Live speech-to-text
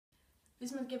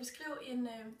Hvis man skal beskrive en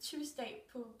typisk dag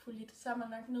på polit, så er man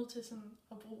nok nødt til sådan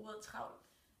at bruge ordet travlt.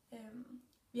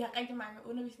 Vi har rigtig mange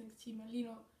undervisningstimer lige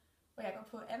nu, hvor jeg går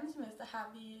på andet semester,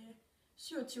 har vi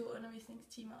 27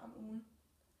 undervisningstimer om ugen,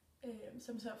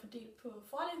 som så er fordelt på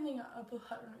forelæsninger og på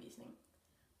holdundervisning.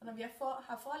 Og når vi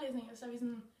har forelæsninger, så er vi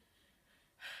sådan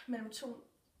mellem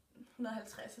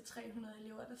 250 og 300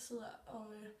 elever, der sidder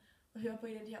og hører på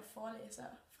en af de her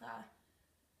forelæsere fra,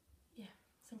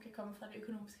 som kan komme fra det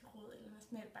økonomiske råd eller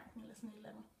Nationalbanken eller sådan et eller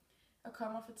andet, og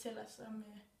komme og fortælle os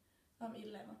om et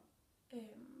eller andet.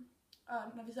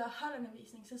 Og når vi så har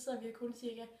holdundervisning, så sidder vi kun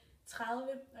cirka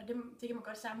 30, og det kan man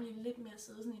godt sammenligne lidt med at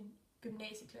sidde sådan i en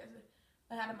gymnasieklasse.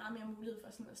 Og her er der meget mere mulighed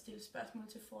for sådan at stille spørgsmål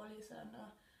til forelæseren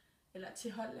eller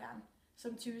til holdlæreren,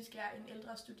 som typisk er en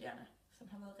ældre studerende, som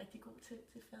har været rigtig god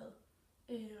til faget.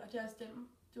 Og det er også dem,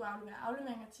 du afleverer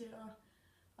afleveringer til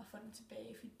og få dem tilbage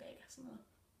i feedback og sådan noget.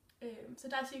 Så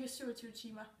der er cirka 27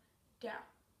 timer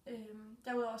der.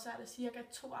 Derudover så er der cirka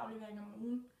 2 afleveringer om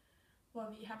ugen, hvor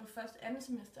vi her på første og andet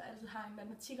semester altid har en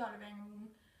matematikaflevering om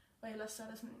ugen, og ellers så er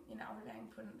der sådan en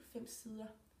aflevering på 5 sider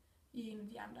i en af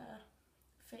de andre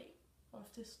fag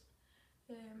oftest.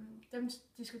 Dem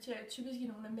diskuterer jeg typisk i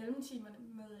nogle af mellemtimerne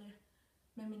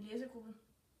med min læsegruppe,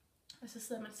 og så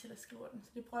sidder man selv og skriver den.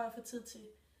 Så det prøver jeg at få tid til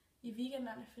i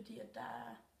weekenderne, fordi at der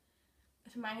er,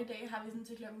 altså mange dage har vi sådan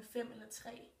til klokken 5 eller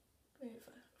 3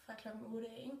 fra klokken 8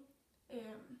 af, ikke?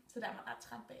 Så der er man ret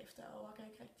træt bagefter og overgår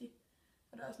ikke rigtigt.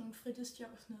 Og der er også nogle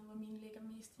fritidsjob og sådan noget, hvor mine ligger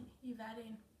mest i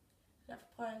hverdagen. Så derfor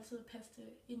prøver jeg altid at passe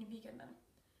det ind i weekenderne.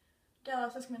 Derudover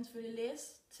så skal man selvfølgelig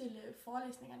læse til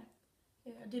forelæsningerne.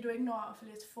 Og det du ikke når at få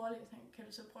læst forelæsninger, kan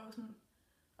du så prøve sådan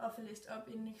at få læst op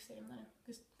inden eksamenerne,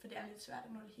 for det er lidt svært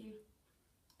at nå det hele.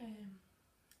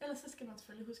 Ellers så skal man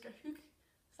selvfølgelig huske at hygge.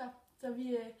 Så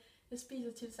jeg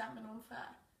spiser til sammen med nogen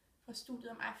fra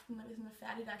studiet om aftenen, når vi sådan er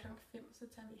færdige der klokken 5, så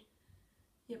tager vi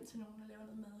hjem til nogen og laver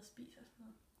noget mad og spiser og sådan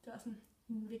noget. Det er også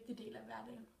en vigtig del af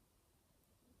hverdagen.